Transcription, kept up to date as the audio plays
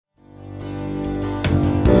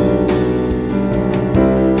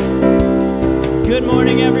Good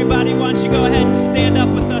morning, everybody. Why don't you go ahead and stand up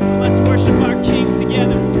with us and let's worship our King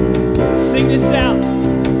together. Sing this out.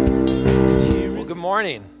 Well, good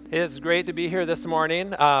morning. It is great to be here this morning.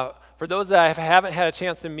 For those that I haven't had a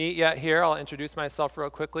chance to meet yet here, I'll introduce myself real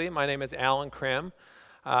quickly. My name is Crim.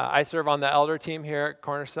 I serve on the elder team here at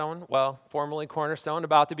Cornerstone, formerly Cornerstone,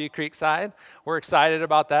 about to be Creekside. We're excited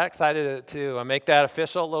about that, excited to make that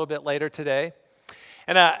official a little bit later today.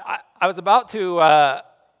 And I was about to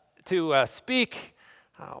speak.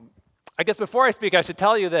 I guess before I speak, I should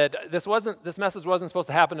tell you that this message wasn't supposed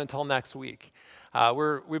to happen until next week.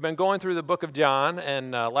 We've been going through the book of John,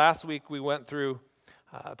 and last week we went through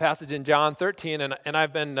a passage in John 13, and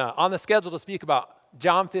I've been on the schedule to speak about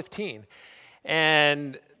John 15.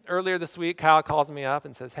 And earlier this week, Kyle calls me up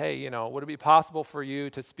and says, hey, would it be possible for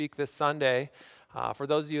you to speak this Sunday? For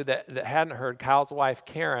those of you that hadn't heard, Kyle's wife,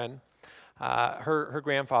 Karen, her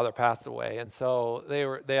grandfather passed away, and so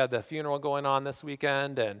they had the funeral going on this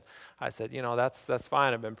weekend, and I said, that's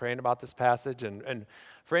fine. I've been praying about this passage, and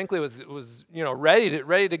frankly, was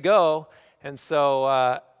ready to go. And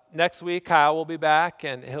so next week, Kyle will be back,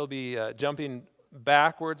 and he'll be jumping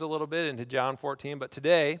backwards a little bit into John 14. But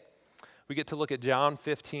today, we get to look at John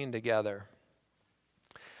 15 together.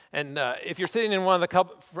 And if you're sitting in one of the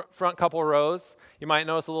front couple rows, you might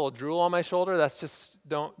notice a little drool on my shoulder. That's just,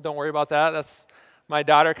 don't worry about that. That's my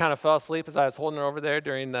daughter kind of fell asleep as I was holding her over there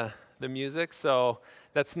during the music. So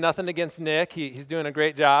that's nothing against Nick. He's doing a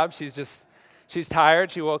great job. She's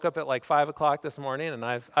tired. She woke up at like 5 o'clock this morning, and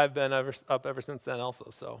I've been up ever since then also.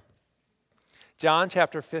 So John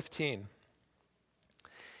chapter 15.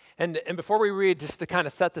 And before we read, just to kind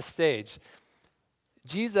of set the stage,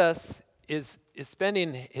 Jesus is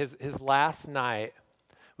spending his last night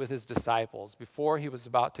with his disciples before he was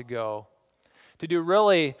about to go to do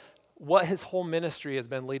really what his whole ministry has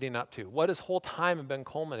been leading up to, what his whole time had been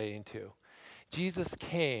culminating to. Jesus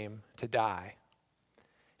came to die.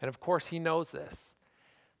 And of course, he knows this.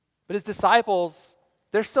 But his disciples,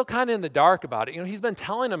 they're still kind of in the dark about it. He's been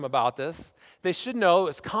telling them about this. They should know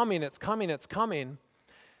it's coming, it's coming, it's coming,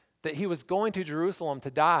 that he was going to Jerusalem to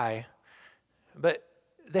die. But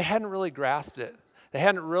they hadn't really grasped it. They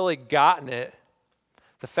hadn't really gotten it,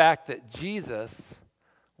 the fact that Jesus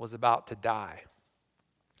was about to die.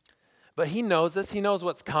 But he knows this. He knows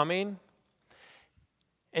what's coming.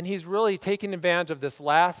 And he's really taking advantage of this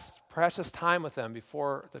last precious time with them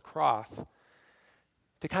before the cross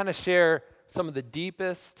to kind of share some of the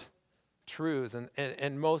deepest truths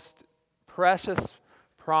and most precious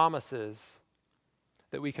promises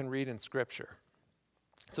that we can read in Scripture.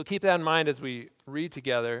 So keep that in mind as we read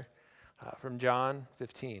together from John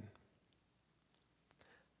 15.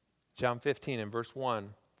 John 15 and verse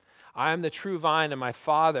 1. I am the true vine, and my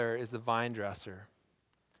Father is the vine dresser.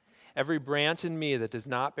 Every branch in me that does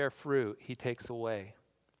not bear fruit, he takes away.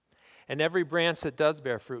 And every branch that does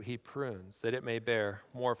bear fruit, he prunes, that it may bear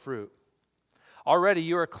more fruit. Already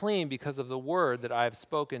you are clean because of the word that I have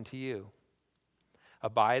spoken to you.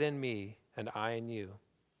 Abide in me, and I in you.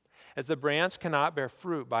 As the branch cannot bear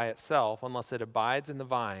fruit by itself unless it abides in the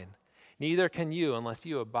vine, neither can you unless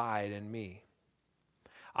you abide in me.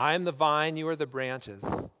 I am the vine, you are the branches.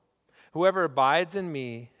 Whoever abides in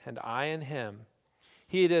me and I in him,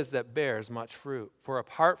 he it is that bears much fruit. For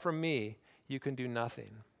apart from me, you can do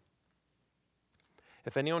nothing.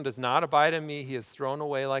 If anyone does not abide in me, he is thrown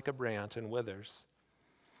away like a branch and withers.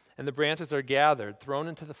 And the branches are gathered, thrown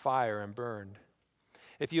into the fire, and burned.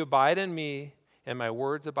 If you abide in me, and my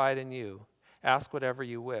words abide in you, ask whatever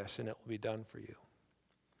you wish, and it will be done for you.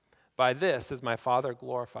 By this is my Father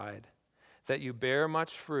glorified, that you bear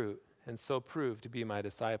much fruit, and so prove to be my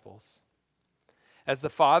disciples. As the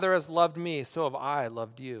Father has loved me, so have I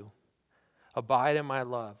loved you. Abide in my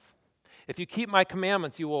love. If you keep my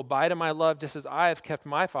commandments, you will abide in my love, just as I have kept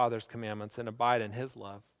my Father's commandments and abide in his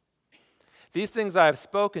love. These things I have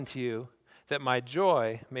spoken to you, that my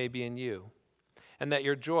joy may be in you, and that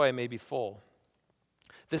your joy may be full.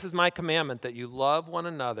 This is my commandment, that you love one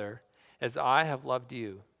another as I have loved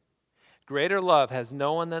you. Greater love has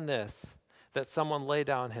no one than this, that someone lay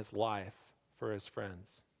down his life for his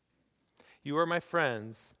friends. You are my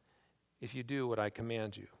friends if you do what I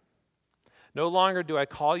command you. No longer do I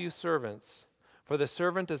call you servants, for the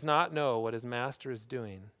servant does not know what his master is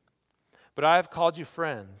doing. But I have called you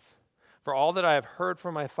friends, for all that I have heard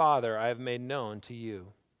from my Father I have made known to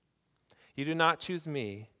you. You do not choose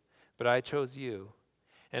me, but I chose you,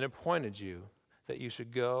 and appointed you that you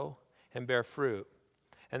should go and bear fruit,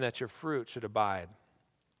 and that your fruit should abide,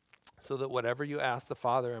 so that whatever you ask the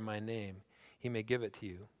Father in my name, he may give it to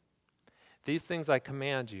you. These things I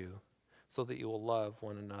command you, so that you will love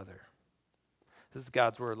one another. This is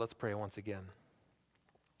God's word. Let's pray once again.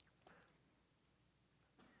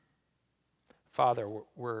 Father,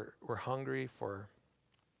 we're hungry for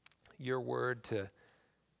your word to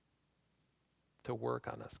work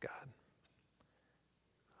on us, God.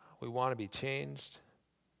 We want to be changed.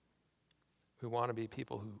 We want to be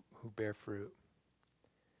people who bear fruit.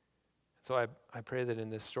 So I pray that in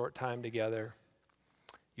this short time together,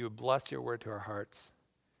 you would bless your word to our hearts,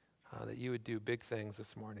 that you would do big things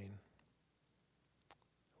this morning.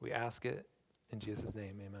 We ask it in Jesus'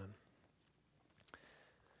 name, amen.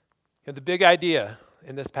 The big idea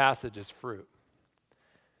in this passage is fruit.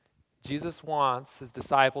 Jesus wants his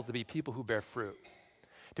disciples to be people who bear fruit,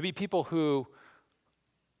 to be people who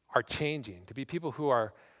are changing, to be people who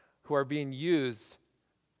are being used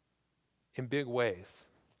in big ways.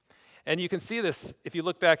 And you can see this if you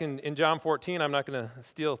look back in John 14. I'm not going to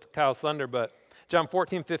steal Kyle's thunder, but John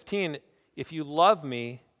 14:15, if you love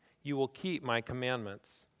me, you will keep my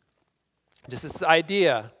commandments. Just this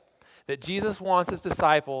idea that Jesus wants his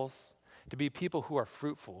disciples to be people who are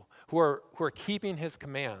fruitful, who are keeping his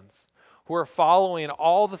commands, who are following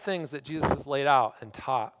all the things that Jesus has laid out and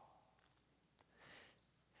taught.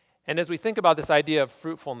 And as we think about this idea of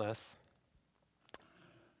fruitfulness,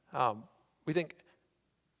 we think,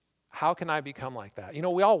 how can I become like that?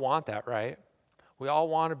 We all want that, right? We all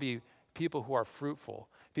want to be people who are fruitful,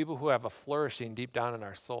 people who have a flourishing deep down in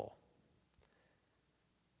our soul.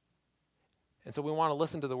 And so we want to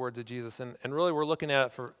listen to the words of Jesus, and really we're looking at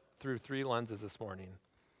it through three lenses this morning.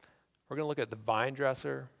 We're going to look at the vine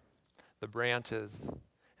dresser, the branches,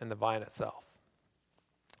 and the vine itself.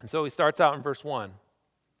 And so he starts out in verse 1.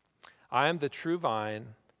 I am the true vine,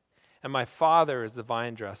 and my Father is the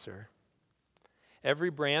vine dresser.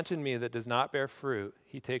 Every branch in me that does not bear fruit,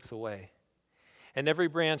 he takes away. And every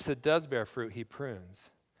branch that does bear fruit, he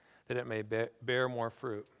prunes, that it may bear more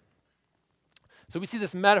fruit. So we see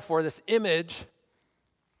this metaphor, this image.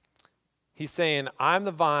 He's saying, I'm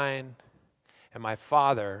the vine, and my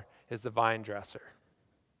Father is the vine dresser.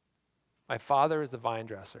 My Father is the vine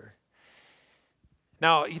dresser.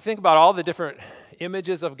 Now, you think about all the different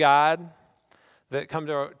images of God that come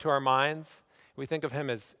to our minds. We think of him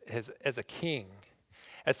as a king,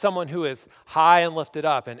 as someone who is high and lifted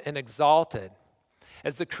up and exalted,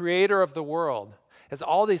 as the creator of the world, as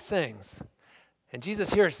all these things. And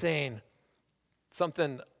Jesus here is saying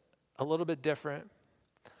something a little bit different,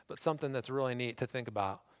 but something that's really neat to think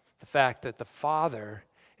about. The fact that the Father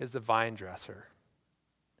is the vine dresser.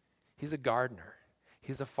 He's a gardener.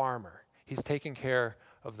 He's a farmer. He's taking care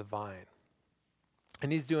of the vine.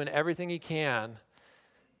 And he's doing everything he can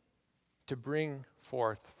to bring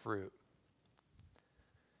forth fruit.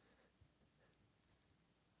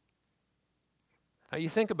 Now you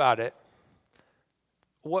think about it.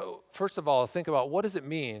 First of all, think about what does it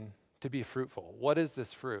mean to be fruitful? What is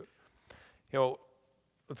this fruit?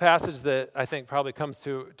 The passage that I think probably comes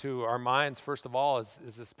to our minds, first of all, is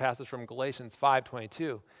this passage from Galatians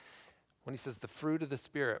 5:22. When he says the fruit of the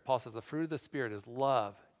Spirit, Paul says the fruit of the Spirit is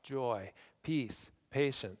love, joy, peace,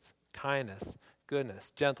 patience, kindness,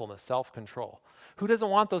 goodness, gentleness, self-control. Who doesn't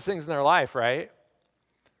want those things in their life, right?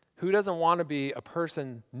 Who doesn't want to be a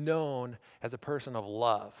person known as a person of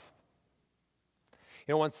love?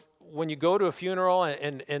 When you go to a funeral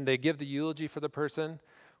and they give the eulogy for the person,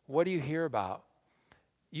 what do you hear about?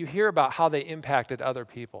 You hear about how they impacted other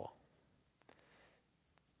people.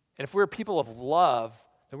 And if we're people of love,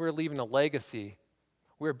 then we're leaving a legacy.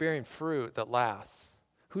 We're bearing fruit that lasts.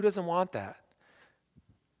 Who doesn't want that?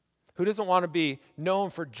 Who doesn't want to be known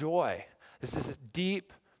for joy? This is a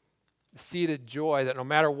deep-seated joy that no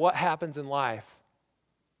matter what happens in life,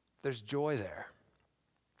 there's joy there.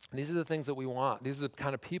 And these are the things that we want. These are the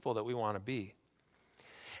kind of people that we want to be.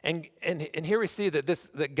 And here we see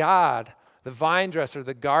that God, the vine dresser,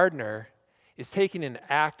 the gardener, is taking an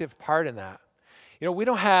active part in that. We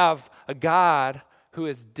don't have a God who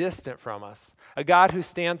is distant from us, a God who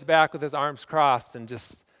stands back with his arms crossed and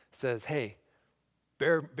just says, hey,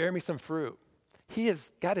 bear me some fruit. He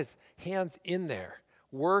has got his hands in there,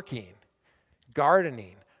 working,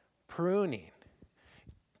 gardening, pruning.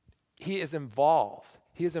 He is involved.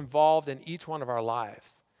 He is involved in each one of our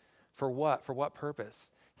lives. For what? For what purpose?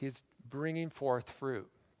 He's bringing forth fruit.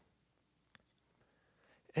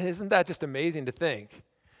 And isn't that just amazing to think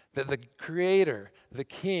that the Creator, the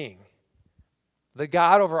King, the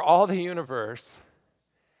God over all the universe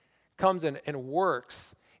comes in and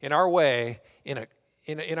works in our way, in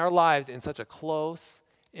our lives in such a close,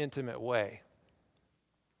 intimate way.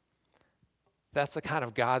 That's the kind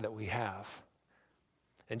of God that we have.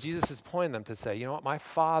 And Jesus is pointing them to say, you know what, my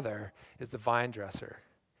Father is the vine dresser.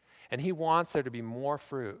 And he wants there to be more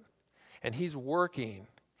fruit. And he's working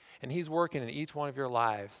in each one of your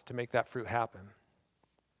lives to make that fruit happen.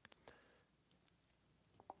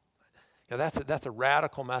 That's a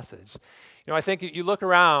radical message. I think you look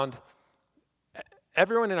around,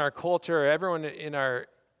 everyone in our culture, everyone in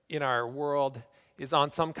our world is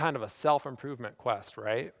on some kind of a self-improvement quest,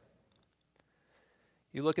 right?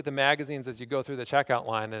 You look at the magazines as you go through the checkout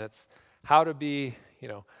line, and it's how to be,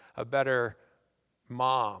 a better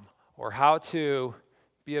mom, or how to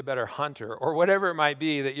be a better hunter, or whatever it might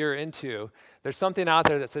be that you're into. There's something out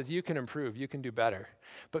there that says you can improve, you can do better.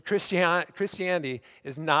 But Christianity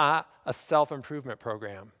is not a self-improvement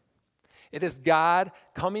program. It is God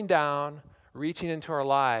coming down, reaching into our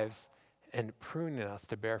lives, and pruning us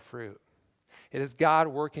to bear fruit. It is God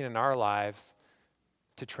working in our lives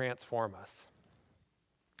to transform us.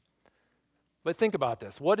 But think about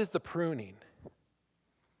this. What is the pruning?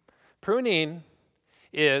 Pruning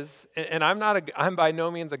is, and I'm by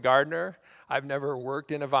no means a gardener. I've never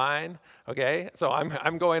worked in a vine, okay? So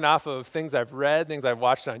I'm going off of things I've read, things I've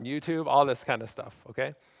watched on YouTube, all this kind of stuff,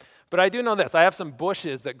 okay? But I do know this. I have some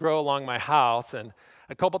bushes that grow along my house, and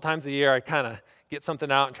a couple times a year I kind of get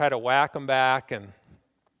something out and try to whack them back and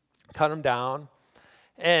cut them down.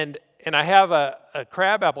 And I have a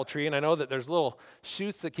crabapple tree, and I know that there's little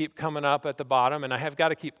shoots that keep coming up at the bottom, and I have got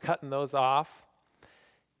to keep cutting those off.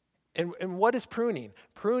 And what is pruning?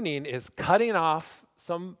 Pruning is cutting off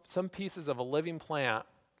some pieces of a living plant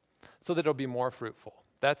so that it'll be more fruitful.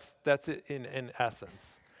 That's it in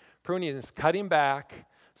essence. Pruning is cutting back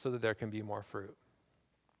so that there can be more fruit.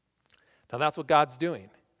 Now that's what God's doing.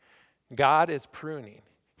 God is pruning.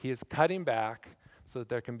 He is cutting back so that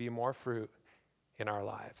there can be more fruit in our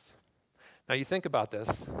lives. Now you think about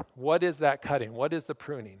this. What is that cutting? What is the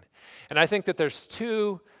pruning? And I think that there's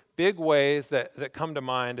two big ways that come to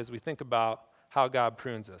mind as we think about how God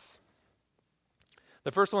prunes us.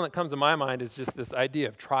 The first one that comes to my mind is just this idea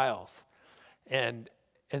of trials and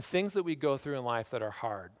things that we go through in life that are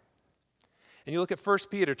hard. And you look at 1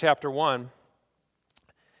 Peter chapter 1,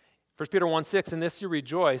 1 Peter 1:6, "In this you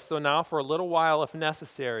rejoice, though now for a little while, if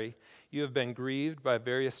necessary, you have been grieved by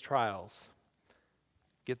various trials."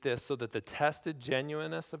 Get this, "so that the tested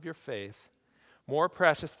genuineness of your faith, more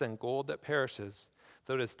precious than gold that perishes,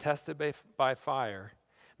 though it is tested by fire,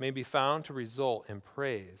 may be found to result in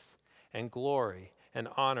praise and glory and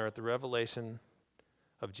honor at the revelation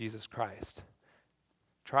of Jesus Christ."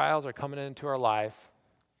 Trials are coming into our life,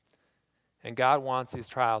 and God wants these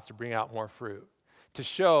trials to bring out more fruit, to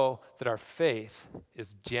show that our faith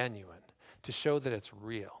is genuine, to show that it's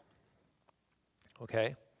real.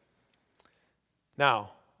 Okay?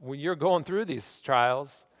 Now, when you're going through these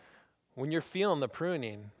trials, when you're feeling the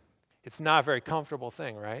pruning, it's not a very comfortable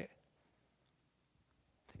thing, right?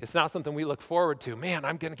 It's not something we look forward to. Man,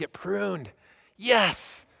 I'm going to get pruned.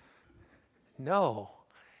 Yes! No,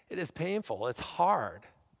 it is painful. It's hard.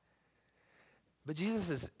 But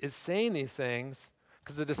Jesus is saying these things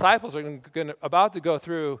because the disciples are about to go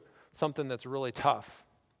through something that's really tough.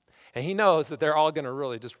 And he knows that they're all going to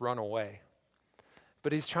really just run away.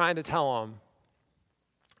 But he's trying to tell them,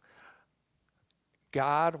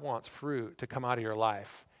 God wants fruit to come out of your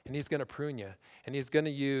life, and he's going to prune you, and he's going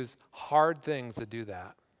to use hard things to do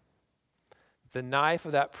that. The knife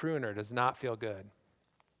of that pruner does not feel good.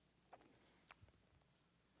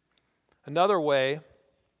 Another way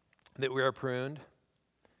that we are pruned,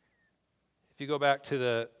 if you go back to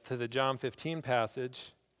the John 15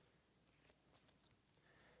 passage,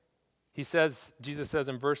 Jesus says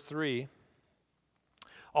in verse 3,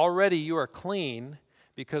 "Already you are clean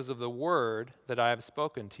because of the word that I have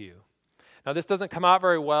spoken to you." Now this doesn't come out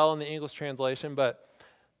very well in the English translation, but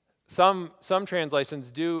some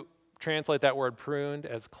translations do translate that word pruned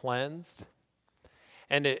as cleansed.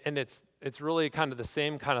 And it's really kind of the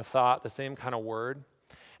same kind of thought, the same kind of word.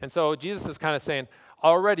 And so Jesus is kind of saying,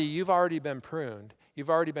 you've already been pruned. You've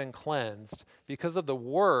already been cleansed because of the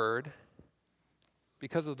word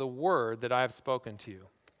that I have spoken to you.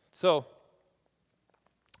 So,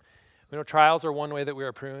 trials are one way that we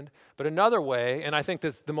are pruned, but another way, and I think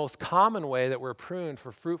this the most common way that we're pruned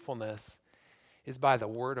for fruitfulness, is by the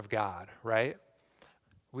Word of God, right?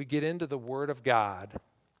 We get into the Word of God,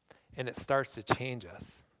 and it starts to change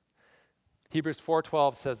us. Hebrews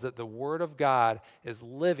 4:12 says that the Word of God is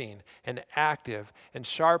living and active and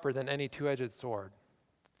sharper than any two-edged sword.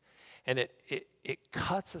 And it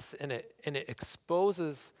cuts us and it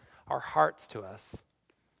exposes our hearts to us,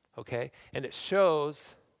 okay? And it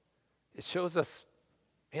shows us,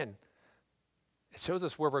 man, it shows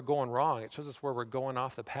us where we're going wrong. It shows us where we're going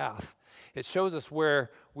off the path. It shows us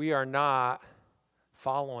where we are not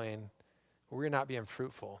following, where we're not being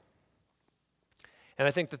fruitful. And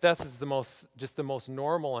I think that this is the most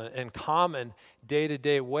normal and common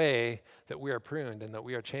day-to-day way that we are pruned and that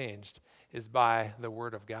we are changed is by the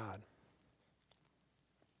Word of God.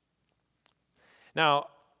 Now,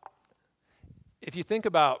 if you think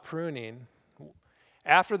about pruning,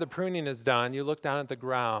 after the pruning is done, you look down at the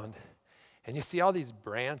ground and you see all these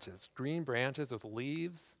branches, green branches with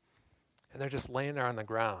leaves, and they're just laying there on the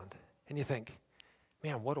ground. And you think,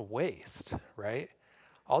 man, what a waste, right?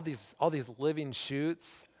 All these living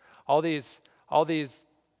shoots, all these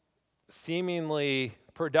seemingly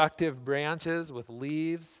productive branches with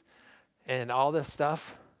leaves and all this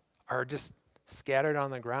stuff are just scattered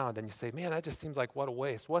on the ground. And you say, man, that just seems like what a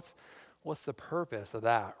waste. What's the purpose of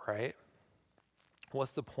that, right?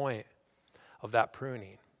 What's the point of that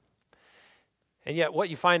pruning? And yet what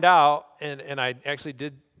you find out, and I actually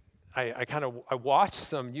did, I watched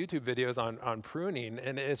some YouTube videos on pruning,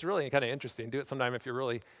 and it's really kind of interesting. Do it sometime if you're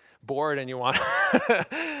really bored and you want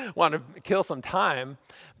to kill some time.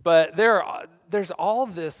 But there's all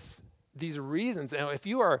these reasons. And if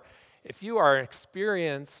you are an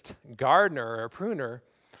experienced gardener or pruner,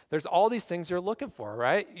 there's all these things you're looking for,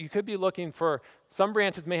 right? You could be looking for, some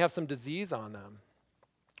branches may have some disease on them.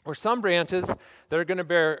 Or some branches that are going to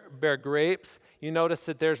bear grapes. You notice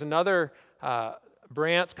that there's another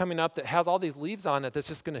branch coming up that has all these leaves on it that's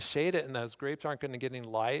just going to shade it, and those grapes aren't going to get any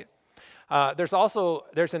light. There's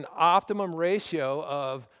an optimum ratio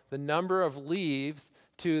of the number of leaves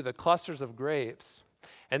to the clusters of grapes.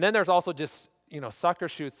 And then there's also just, sucker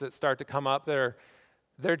shoots that start to come up. They're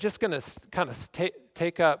just going to kind of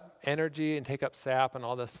take up energy and take up sap and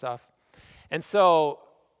all this stuff. And so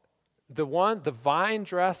the vine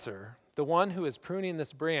dresser, the one who is pruning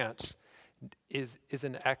this branch, is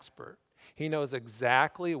an expert. He knows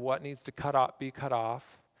exactly what needs to be cut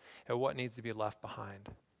off and what needs to be left behind.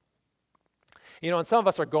 And some of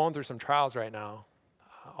us are going through some trials right now.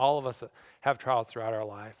 All of us have trials throughout our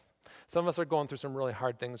life. Some of us are going through some really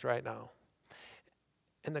hard things right now.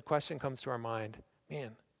 And the question comes to our mind,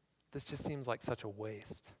 man, this just seems like such a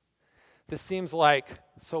waste. This seems like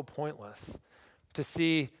so pointless to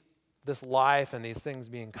see this life and these things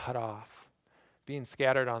being cut off, being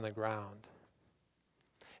scattered on the ground.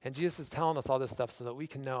 And Jesus is telling us all this stuff so that we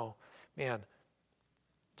can know, man,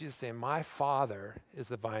 Jesus is saying, my Father is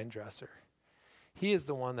the vine dresser. He is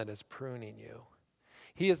the one that is pruning you.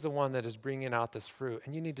 He is the one that is bringing out this fruit.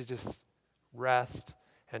 And you need to just rest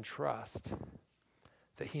and trust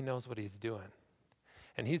that he knows what he's doing.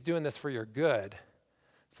 And he's doing this for your good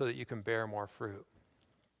so that you can bear more fruit.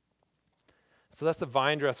 So that's the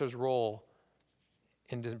vine dresser's role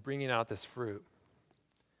in bringing out this fruit.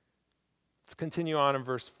 Let's continue on in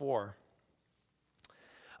verse 4.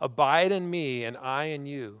 Abide in me and I in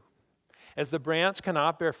you. As the branch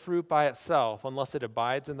cannot bear fruit by itself unless it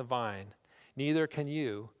abides in the vine, neither can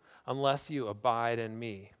you unless you abide in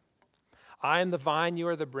me. I am the vine, you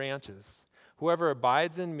are the branches. Whoever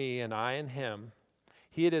abides in me and I in him,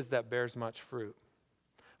 he it is that bears much fruit.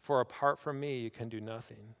 For apart from me you can do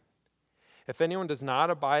nothing. If anyone does not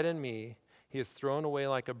abide in me, he is thrown away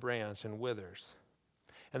like a branch and withers.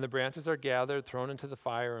 And the branches are gathered, thrown into the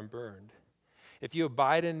fire, and burned. If you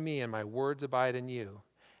abide in me and my words abide in you,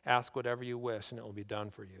 ask whatever you wish and it will be done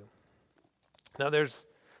for you. Now there's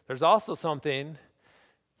also something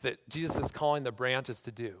that Jesus is calling the branches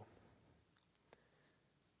to do.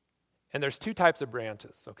 And there's two types of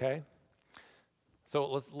branches, okay? So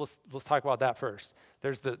let's talk about that first.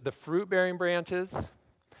 There's the fruit-bearing branches,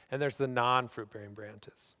 and there's the non-fruit-bearing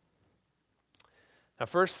branches. Now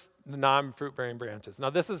first, the non-fruit-bearing branches. Now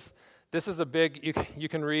this is a big, you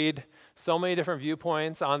can read so many different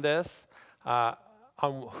viewpoints on this, on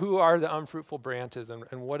who are the unfruitful branches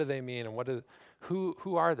and what do they mean and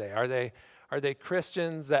who are they? Are they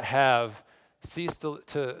Christians that have ceased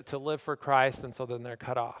to live for Christ and so then they're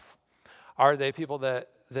cut off? Are they people that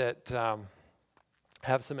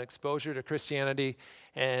have some exposure to Christianity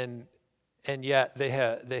and yet they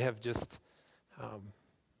have just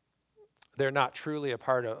they're not truly a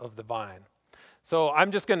part of the vine? So I'm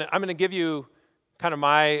gonna give you kind of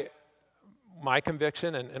my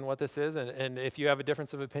conviction and what this is, and if you have a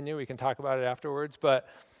difference of opinion, we can talk about it afterwards. But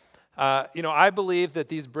I believe that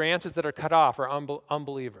these branches that are cut off are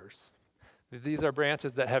unbelievers. These are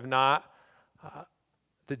branches that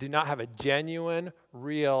that do not have a genuine,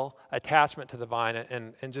 real attachment to the vine.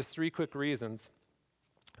 And just three quick reasons.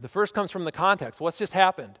 The first comes from the context. What's just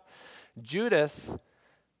happened? Judas,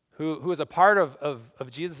 who is a part of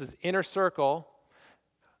Jesus' inner circle,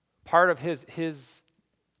 part of his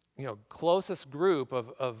closest group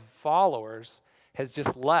of followers, has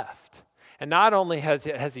just left. And not only has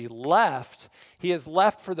he left, he has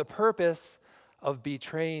left for the purpose of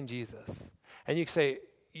betraying Jesus. And you say,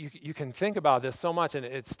 you can think about this so much, and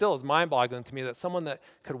it still is mind-boggling to me that someone that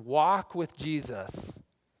could walk with Jesus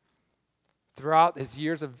throughout his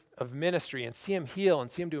years of ministry and see him heal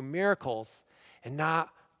and see him do miracles and not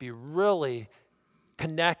be really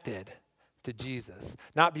connected to Jesus,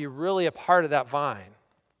 not be really a part of that vine.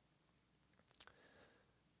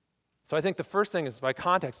 So I think the first thing is by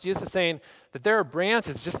context. Jesus is saying that there are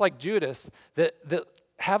branches, just like Judas, that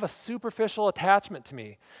have a superficial attachment to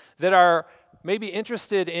me, that are maybe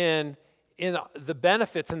interested in the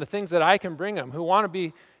benefits and the things that I can bring them, who want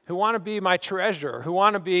to be my treasure, who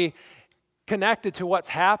want to be connected to what's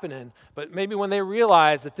happening. But maybe when they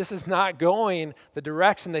realize that this is not going the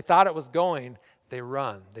direction they thought it was going, they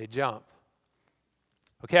run, they jump.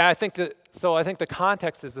 Okay, I think the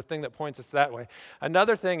context is the thing that points us that way.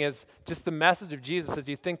 Another thing is just the message of Jesus. As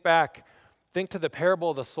you think to the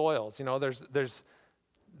parable of the soils. You know, there's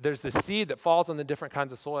the seed that falls on the different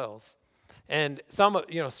kinds of soils. And some,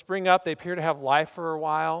 spring up, they appear to have life for a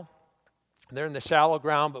while. They're in the shallow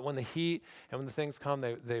ground, but when the heat and when the things come,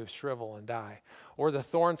 they shrivel and die. Or the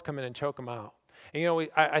thorns come in and choke them out. And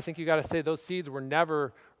I think you got to say those seeds were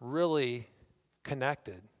never really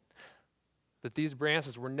connected. That these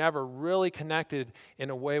branches were never really connected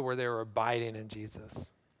in a way where they were abiding in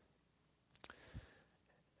Jesus.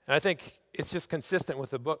 And I think it's just consistent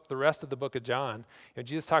with the rest of the book of John.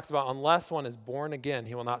 Jesus talks about unless one is born again,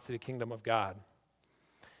 he will not see the kingdom of God.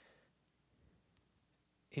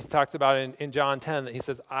 He talks about in John 10 that he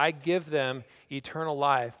says, I give them eternal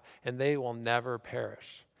life and they will never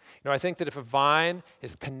perish. I think that if a vine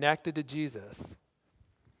is connected to Jesus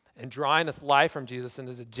and drawing its life from Jesus and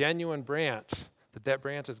is a genuine branch, that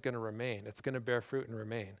branch is going to remain. It's going to bear fruit and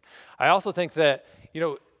remain. I also think that,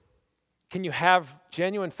 can you have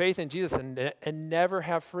genuine faith in Jesus and never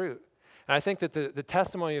have fruit? And I think that the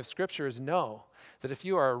testimony of Scripture is no, that if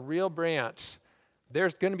you are a real branch,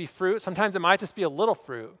 there's going to be fruit. Sometimes it might just be a little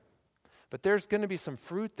fruit, but there's going to be some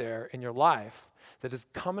fruit there in your life that is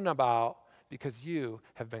coming about because you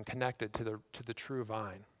have been connected to the true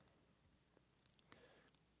vine.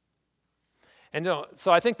 And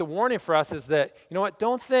so I think the warning for us is that,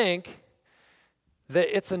 don't think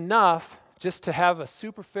that it's enough just to have a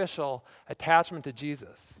superficial attachment to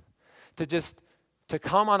Jesus, to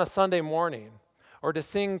come on a Sunday morning or to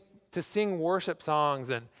sing worship songs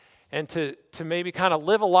and to maybe kind of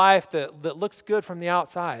live a life that looks good from the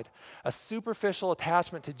outside. A superficial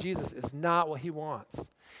attachment to Jesus is not what he wants.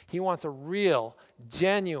 He wants a real,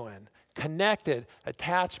 genuine, connected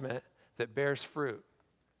attachment that bears fruit.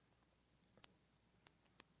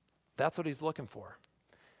 That's what he's looking for.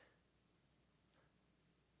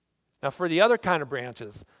 Now, for the other kind of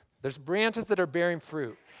branches, there's branches that are bearing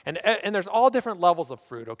fruit. And there's all different levels of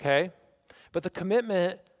fruit, okay? But the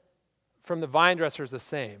commitment from the vine dresser is the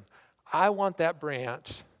same. I want that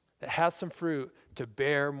branch that has some fruit to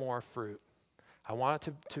bear more fruit. I want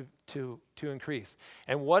it to increase.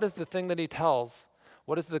 And what is the thing that he tells?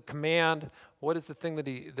 What is the command? What is the thing that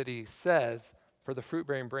he says for the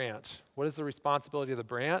fruit-bearing branch? What is the responsibility of the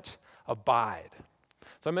branch? Abide.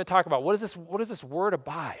 So I'm going to talk about what is this word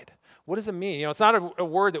abide? What does it mean? It's not a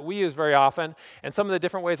word that we use very often, and some of the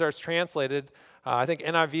different ways it's translated, I think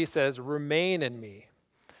NIV says, remain in me.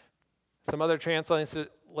 Some other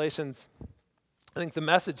translations, I think the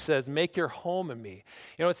Message says, make your home in me.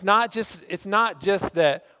 It's not just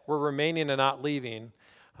that we're remaining and not leaving,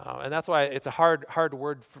 and that's why it's a hard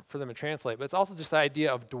word for them to translate, but it's also just the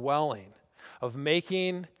idea of dwelling, of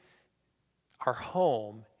making our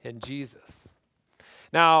home in Jesus.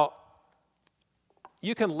 Now,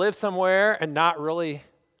 you can live somewhere and not really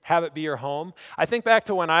have it be your home. I think back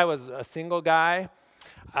to when I was a single guy.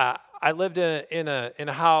 I lived in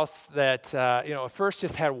a house that at first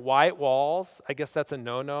just had white walls. I guess that's a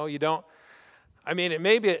no-no. You can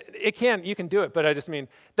do it, but I just mean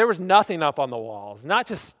there was nothing up on the walls. Not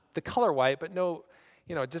just the color white, but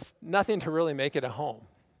just nothing to really make it a home.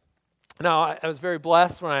 Now, I was very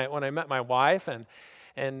blessed when I met my wife, and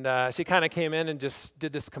she kind of came in and just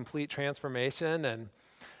did this complete transformation. And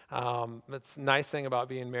that's a nice thing about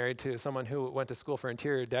being married to someone who went to school for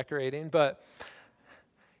interior decorating. But,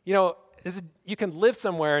 you can live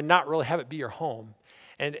somewhere and not really have it be your home.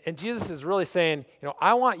 And Jesus is really saying,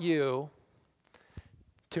 I want you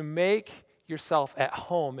to make yourself at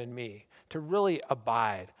home in me, to really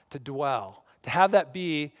abide, to dwell, to have that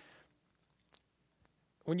be,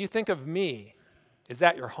 when you think of me, is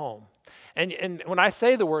that your home? And when I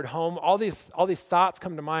say the word home, all these thoughts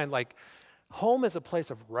come to mind, like home is a place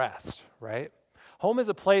of rest, right? Home is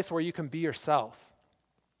a place where you can be yourself.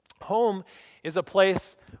 Home is a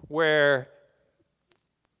place where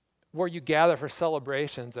you gather for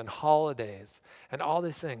celebrations and holidays and all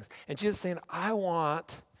these things. And Jesus is saying, I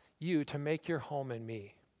want you to make your home in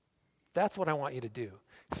me. That's what I want you to do.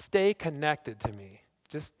 Stay connected to me,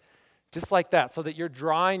 just like that, so that you're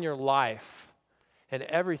drawing your life and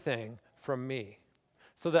everything from me,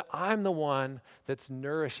 so that I'm the one that's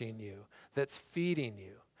nourishing you, that's feeding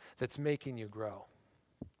you, that's making you grow.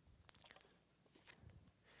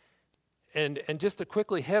 And just to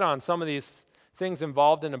quickly hit on some of these things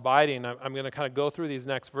involved in abiding, I'm going to kind of go through these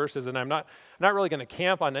next verses, and I'm not really going to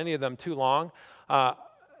camp on any of them too long.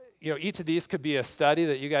 Each of these could be a study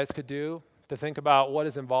that you guys could do to think about what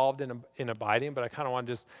is involved in abiding, but I kind of want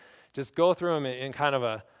to just go through them in kind of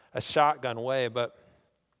a shotgun way. But,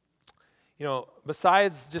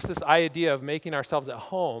 besides just this idea of making ourselves at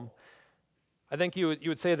home, I think you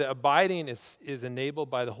would say that abiding is enabled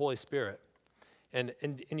by the Holy Spirit. And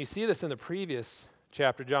you see this in the previous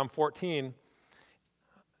chapter, John 14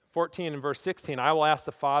 and verse 16. I will ask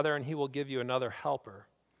the Father, and he will give you another helper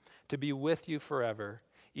to be with you forever,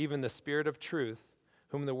 even the Spirit of truth,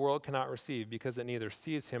 whom the world cannot receive, because it neither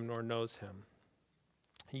sees him nor knows him.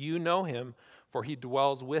 You know him, for he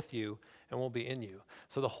dwells with you and will be in you.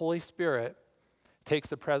 So the Holy Spirit takes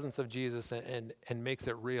the presence of Jesus and makes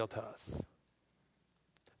it real to us.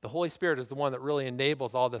 The Holy Spirit is the one that really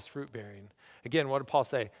enables all this fruit bearing. Again, what did Paul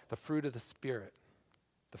say? The fruit of the Spirit.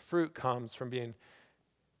 The fruit comes from being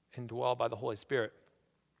indwelled by the Holy Spirit.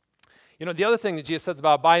 The other thing that Jesus says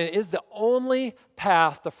about abiding is the only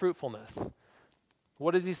path to fruitfulness.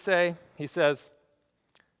 What does he say? He says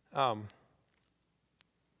in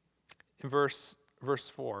verse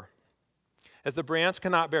 4, as the branch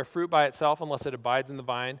cannot bear fruit by itself unless it abides in the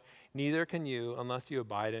vine, neither can you unless you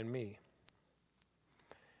abide in me.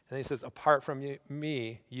 And he says, apart from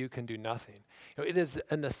me, you can do nothing. It is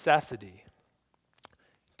a necessity.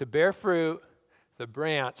 To bear fruit, the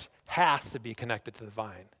branch has to be connected to the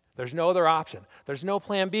vine. There's no other option. There's no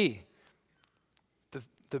plan B.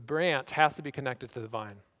 The branch has to be connected to the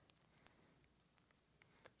vine.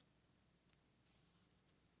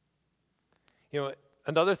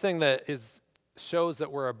 Another thing that shows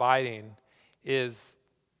that we're abiding is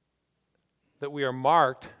that we are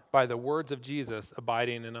marked by the words of Jesus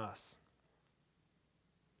abiding in us.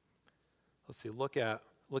 Let's see, look at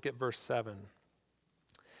verse 7.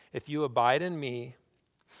 If you abide in me,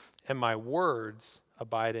 and my words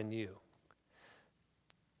abide in you.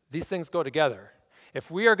 These things go together. If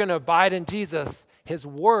we are going to abide in Jesus, his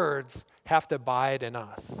words have to abide in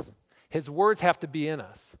us. His words have to be in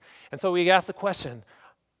us. And so we ask the question,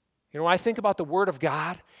 when I think about the word of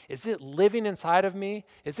God, is it living inside of me?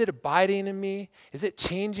 Is it abiding in me? Is it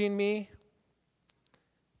changing me?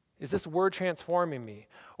 Is this word transforming me?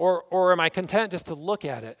 Or am I content just to look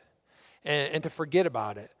at it and to forget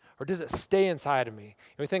about it? Or does it stay inside of me?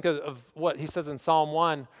 And we think of what he says in Psalm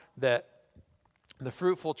 1, that the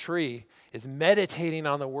fruitful tree is meditating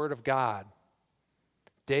on the word of God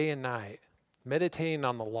day and night, meditating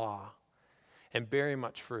on the law, and bearing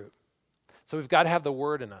much fruit. So we've got to have the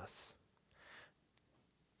word in us.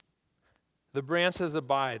 The branch that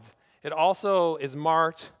abides. It also is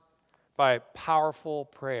marked by powerful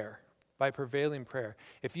prayer, by prevailing prayer.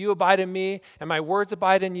 If you abide in me and my words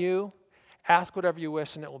abide in you, ask whatever you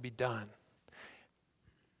wish and it will be done.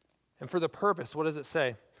 And for the purpose, what does it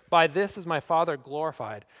say? By this is my Father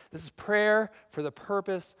glorified. This is prayer for the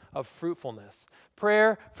purpose of fruitfulness.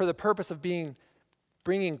 Prayer for the purpose of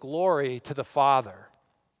bringing glory to the Father.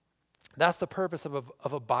 That's the purpose of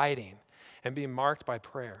abiding and being marked by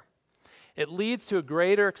prayer. It leads to a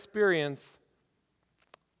greater experience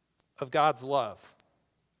of God's love.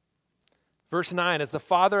 Verse 9, as the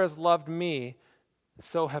Father has loved me,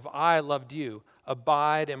 so have I loved you.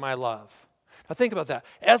 Abide in my love. Now think about that.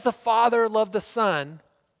 As the Father loved the Son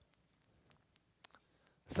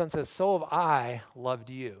says, so have I loved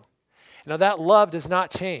you. Now that love does not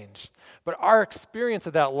change, but our experience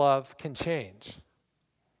of that love can change.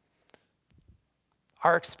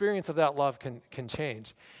 Our experience of that love can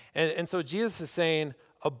change. And so Jesus is saying,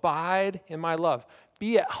 abide in my love.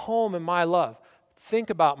 Be at home in my love. Think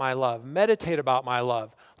about my love. Meditate about my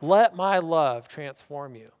love. Let my love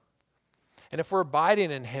transform you. And if we're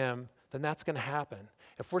abiding in him, then that's going to happen.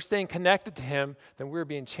 If we're staying connected to him, then we're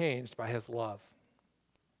being changed by his love.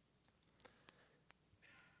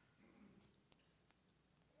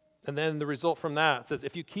 And then the result from that says,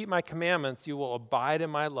 if you keep my commandments, you will abide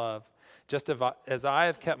in my love, just as I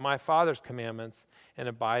have kept my Father's commandments and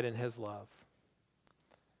abide in his love.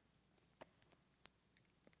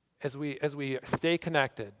 As we stay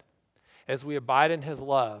connected, as we abide in his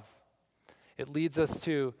love, it leads us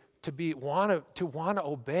to want to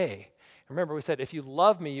obey. Remember, we said, if you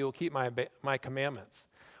love me, you will keep my commandments.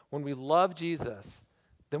 When we love Jesus,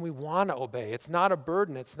 then we want to obey. It's not a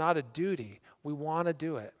burden. It's not a duty. We want to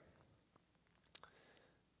do it.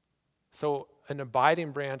 So an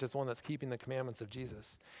abiding branch is one that's keeping the commandments of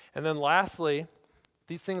Jesus. And then lastly,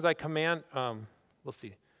 these things I command, let's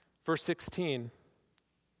see, verse 16.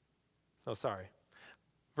 Oh, sorry.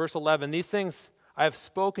 Verse 11, these things I have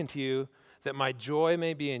spoken to you that my joy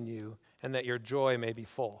may be in you and that your joy may be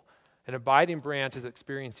full. An abiding branch is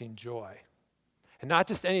experiencing joy. And not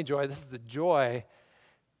just any joy, this is the joy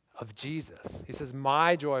of Jesus. He says,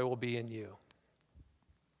 my joy will be in you.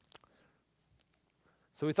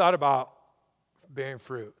 So we thought about bearing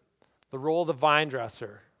fruit, the role of the vine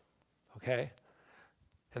dresser, okay?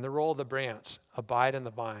 And the role of the branch, abide in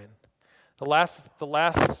the vine. The last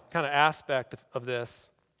kind of aspect of this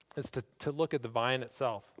is to look at the vine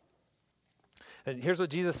itself. And here's what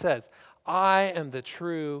Jesus says, I am the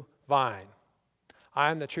true vine.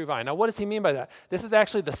 I am the true vine. Now, what does he mean by that? This is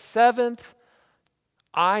actually the 7th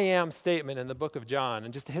I am statement in the book of John.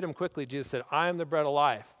 And just to hit him quickly, Jesus said, I am the bread of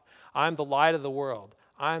life. I am the light of the world.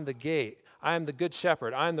 I am the gate. I am the good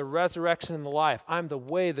shepherd. I am the resurrection and the life. I am the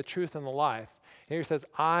way, the truth, and the life. And here he says,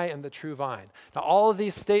 I am the true vine. Now, all of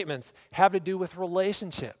these statements have to do with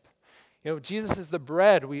relationship. You know, Jesus is the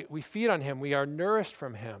bread. We feed on him. We are nourished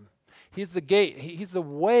from him. He's the gate. He's the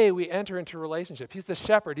way we enter into relationship. He's the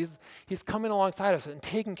shepherd. He's coming alongside us and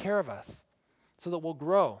taking care of us so that we'll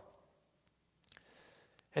grow.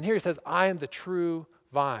 And here he says, I am the true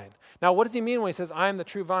vine. Now, what does he mean when he says, I am the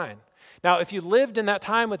true vine? Now, if you lived in that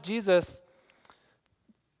time with Jesus,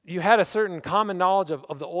 you had a certain common knowledge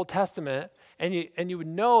of the Old Testament, and you would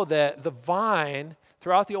know that the vine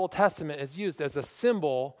throughout the Old Testament is used as a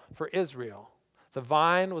symbol for Israel. The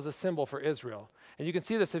vine was a symbol for Israel. And you can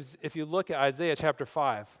see this if you look at Isaiah chapter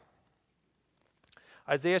 5.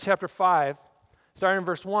 Isaiah chapter 5, starting in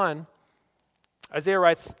verse 1, Isaiah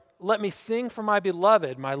writes, let me sing for my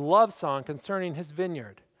beloved my love song concerning his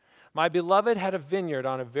vineyard. My beloved had a vineyard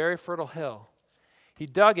on a very fertile hill. He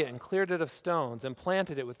dug it and cleared it of stones and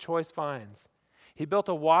planted it with choice vines. He built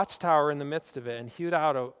a watchtower in the midst of it and hewed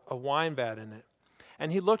out a wine vat in it.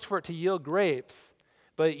 And he looked for it to yield grapes,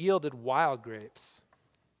 but it yielded wild grapes.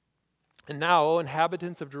 And now, O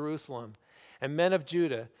inhabitants of Jerusalem and men of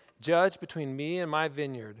Judah, judge between me and my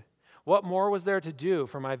vineyard. What more was there to do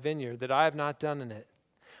for my vineyard that I have not done in it?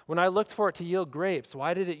 When I looked for it to yield grapes,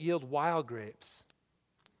 why did it yield wild grapes?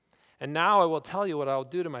 And now I will tell you what I will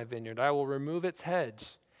do to my vineyard. I will remove its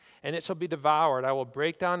hedge, and it shall be devoured. I will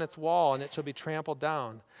break down its wall, and it shall be trampled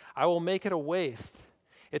down. I will make it a waste.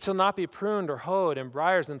 It shall not be pruned or hoed, and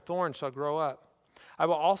briars and thorns shall grow up. I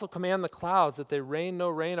will also command the clouds that they rain no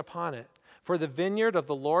rain upon it. For the vineyard of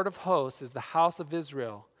the Lord of hosts is the house of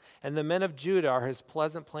Israel, and the men of Judah are his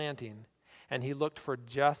pleasant planting. And he looked for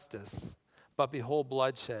justice, but behold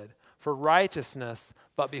bloodshed, for righteousness,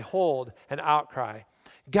 but behold an outcry.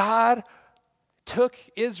 God took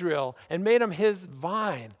Israel and made him his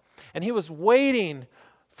vine, and he was waiting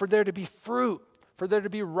for there to be fruit, for there to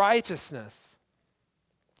be righteousness,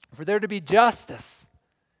 for there to be justice.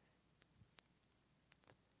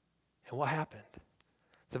 And what happened?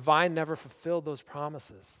 The vine never fulfilled those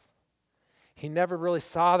promises. He never really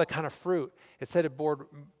saw the kind of fruit. It said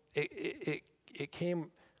it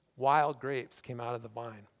came, wild grapes came out of the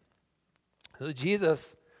vine. So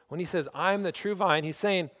Jesus, when he says, I'm the true vine, he's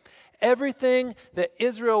saying, everything that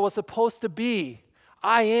Israel was supposed to be,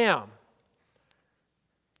 I am.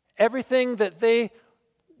 Everything that they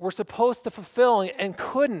were supposed to fulfill and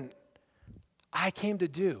couldn't, I came to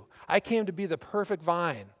do. I came to be the perfect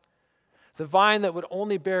vine. The vine that would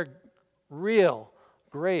only bear real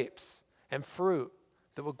grapes and fruit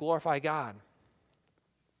that would glorify God.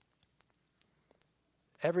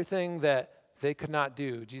 Everything that they could not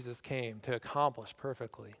do, Jesus came to accomplish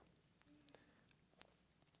perfectly.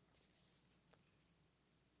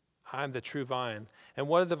 I'm the true vine. And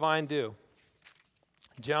what did the vine do?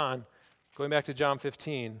 John, going back to John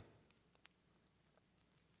 15.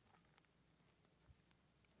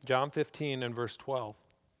 John 15 and verse 12.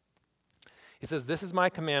 He says, this is my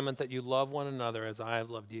commandment that you love one another as I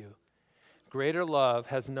have loved you. Greater love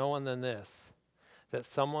has no one than this, that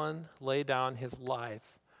someone lay down his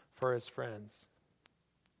life for his friends.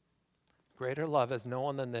 Greater love has no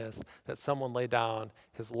one than this, that someone lay down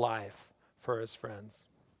his life for his friends.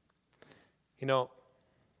 You know,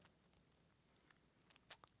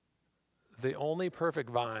 the only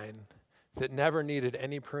perfect vine that never needed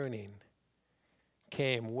any pruning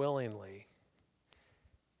came willingly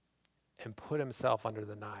and put himself under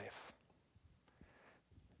the knife.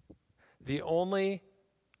 The only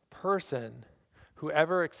person who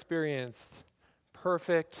ever experienced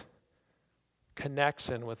perfect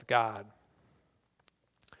connection with God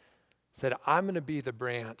said, I'm going to be the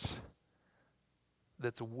branch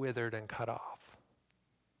that's withered and cut off.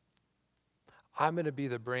 I'm going to be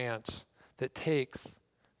the branch that takes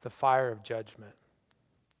the fire of judgment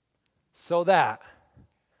so that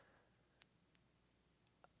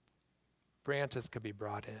branches could be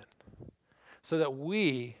brought in, so that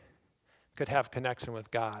we could have connection with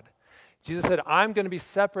God. Jesus said, I'm going to be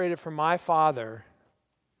separated from my Father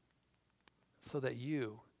so that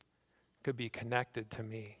you could be connected to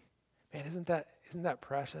me. Man, isn't that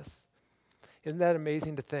precious? Isn't that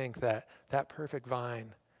amazing to think that that perfect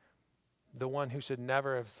vine, the one who should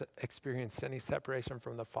never have experienced any separation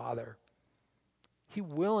from the Father, he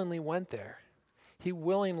willingly went there. He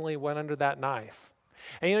willingly went under that knife.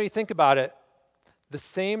 And you think about it, the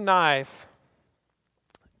same knife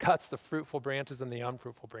cuts the fruitful branches and the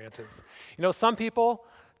unfruitful branches. Some people,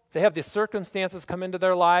 they have the circumstances come into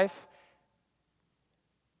their life,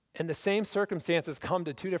 and the same circumstances come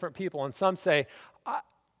to two different people, and some say,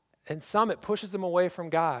 and some it pushes them away from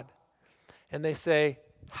God. And they say,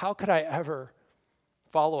 how could I ever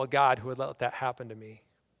follow a God who would let that happen to me?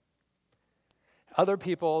 Other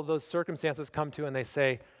people, those circumstances come to and they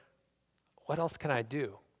say, what else can I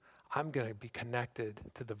do? I'm going to be connected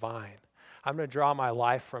to the vine. I'm going to draw my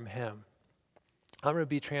life from him. I'm going to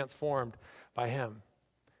be transformed by him.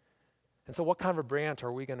 And so what kind of a branch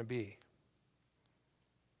are we going to be?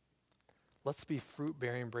 Let's be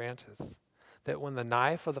fruit-bearing branches, that when the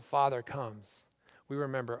knife of the Father comes, we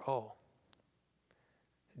remember, oh,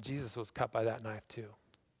 Jesus was cut by that knife too.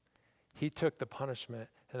 He took the punishment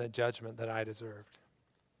and the judgment that I deserved.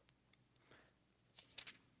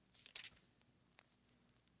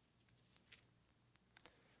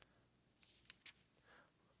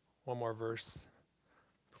 One more verse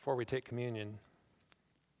before we take communion.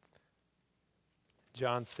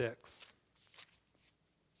 John 6.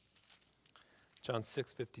 John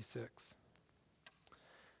 6:56.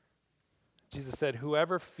 Jesus said,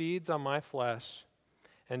 whoever feeds on my flesh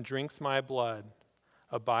and drinks my blood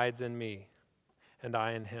abides in me, and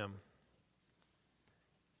I in him.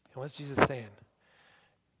 And what's Jesus saying?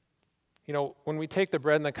 When we take the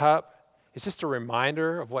bread and the cup, it's just a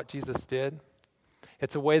reminder of what Jesus did.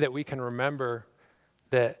 It's a way that we can remember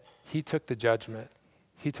that he took the judgment.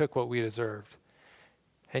 He took what we deserved.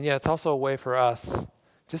 And yet it's also a way for us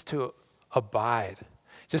just to abide,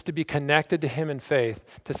 just to be connected to him in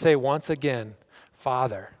faith, to say once again,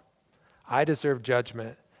 Father, I deserve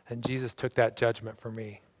judgment, and Jesus took that judgment for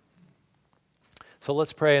me. So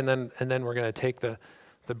let's pray, and then we're going to take the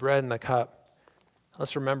bread and the cup.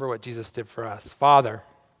 Let's remember what Jesus did for us. Father,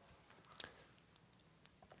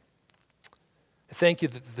 I thank you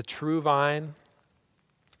that the true vine,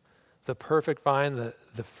 the perfect vine,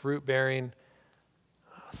 the fruit-bearing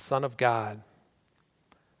Son of God,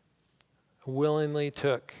 willingly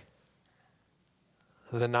took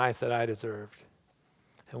the knife that I deserved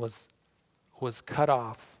and was cut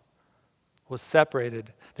off, was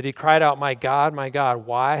separated, that he cried out, my God,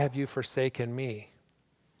 why have you forsaken me?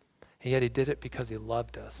 And yet he did it because he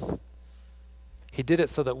loved us. He did it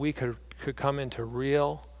so that we could come into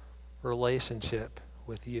real relationship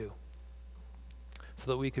with you, so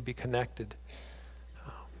that we could be connected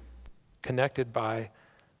by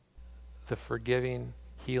the forgiving,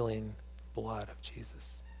 healing blood of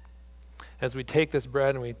Jesus. As we take this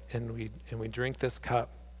bread and we drink this cup,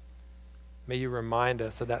 may you remind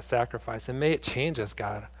us of that sacrifice, and may it change us,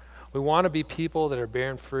 God. We want to be people that are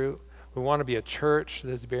bearing fruit. We want to be a church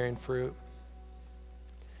that is bearing fruit.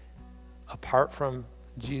 Apart from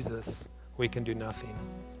Jesus, we can do nothing.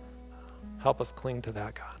 Help us cling to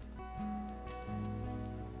that, God.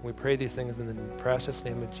 We pray these things in the precious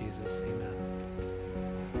name of Jesus. Amen.